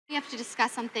have to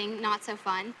discuss something not so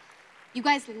fun. You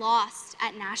guys lost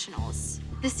at Nationals.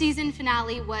 The season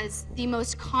finale was the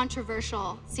most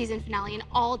controversial season finale in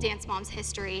all Dance Moms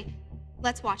history.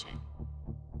 Let's watch it.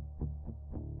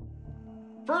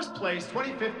 First place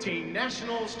 2015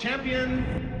 Nationals champion,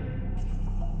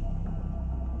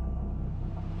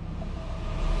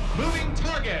 Moving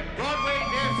Target Broadway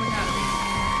Dance Academy.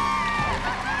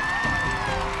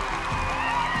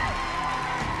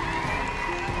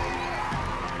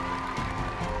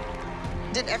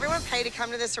 Did everyone pay to come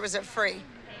to this, or was it free?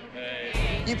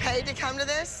 Paid. You paid to come to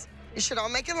this? You should all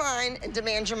make a line and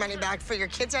demand your money back for your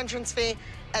kids' entrance fee,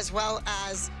 as well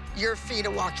as your fee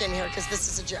to walk in here, because this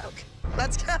is a joke.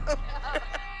 Let's go.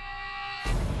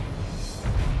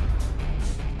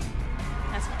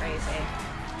 That's crazy.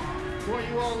 Before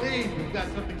you all leave, we've got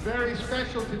something very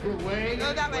special to do. Wait.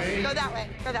 Go that way, go that way,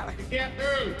 go that way. You can't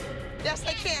move. Yes,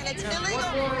 they can. It's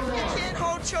illegal. You can't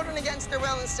hold children against their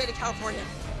will in the state of California.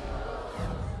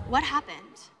 What happened?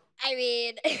 I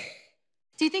mean...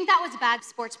 Do you think that was bad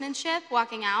sportsmanship,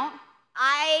 walking out?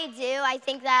 I do. I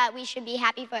think that we should be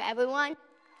happy for everyone.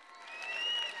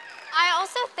 I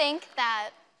also think that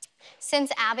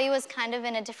since Abby was kind of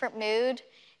in a different mood,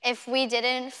 if we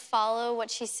didn't follow what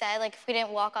she said, like if we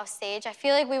didn't walk off stage, I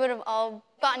feel like we would have all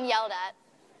gotten yelled at.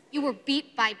 You were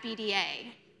beat by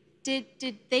BDA.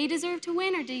 Did they deserve to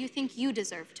win, or do you think you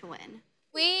deserve to win?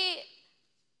 We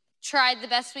tried the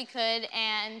best we could,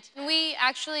 and we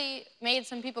actually made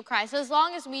some people cry. So as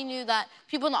long as we knew that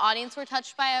people in the audience were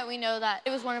touched by it, we know that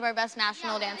it was one of our best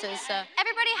national dances. So.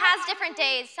 Everybody has different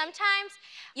days. Sometimes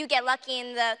you get lucky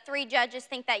and the 3 judges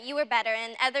think that you were better,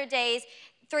 and other days,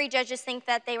 3 judges think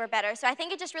that they were better. So I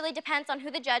think it just really depends on who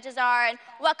the judges are and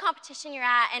what competition you're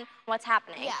at and what's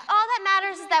happening. Yeah. All that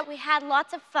matters is that we had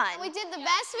lots of fun. We did the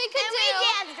best we could and do. we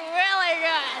danced really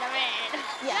good, I mean.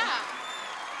 Yeah.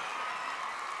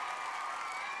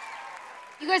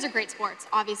 You guys are great sports,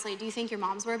 obviously. Do you think your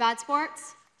moms were bad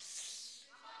sports?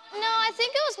 No, I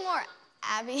think it was more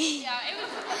Abby. Yeah, it was...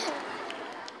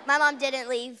 My mom didn't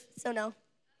leave, so no.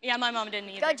 Yeah, my mom didn't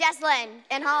either. Go Jesslyn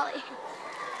and Holly.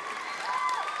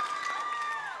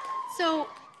 So,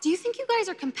 do you think you guys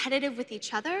are competitive with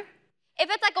each other? If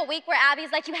it's like a week where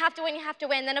Abby's like, you have to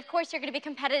win, then of course you're gonna be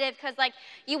competitive because like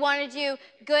you wanna do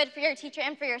good for your teacher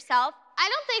and for yourself. I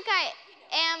don't think I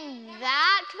am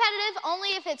that competitive, only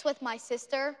if it's with my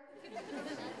sister.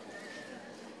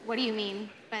 What do you mean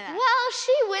by that? Well,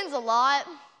 she wins a lot.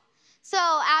 So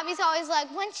Abby's always like,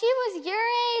 when she was your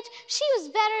age, she was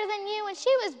better than you and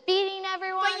she was beating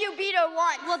everyone. But you beat her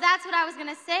once. Well, that's what I was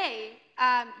gonna say.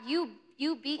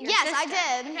 You beat your sister. Yes,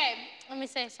 I did. Okay, let me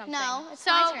say something. No, it's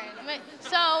my turn.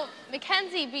 So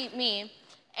Mackenzie beat me,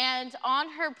 and on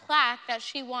her plaque that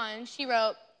she won, she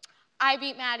wrote, "I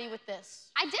beat Maddie with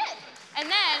this." I did. And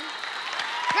then...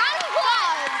 Round of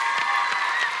applause.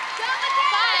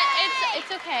 But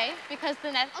it's okay, because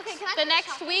the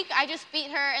next week, I just beat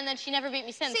her, and then she never beat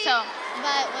me since, See, so...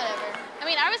 But whatever. I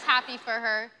mean, I was happy for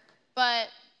her, but...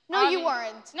 No, you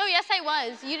weren't. No, yes, I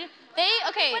was. Okay.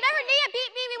 Whenever Nia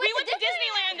beat me, we went to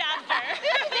Disneyland after. We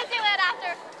went to Disneyland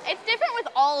after. It's different with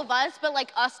all of us, but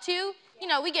like us two, you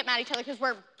know, we get mad at each other because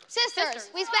we're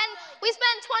Sisters. We spend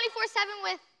 24/7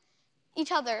 with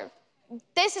each other.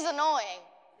 This is annoying.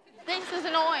 This is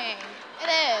annoying. It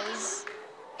is.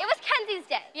 It was Kenzie's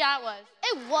day. Yeah, it was.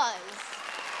 It was.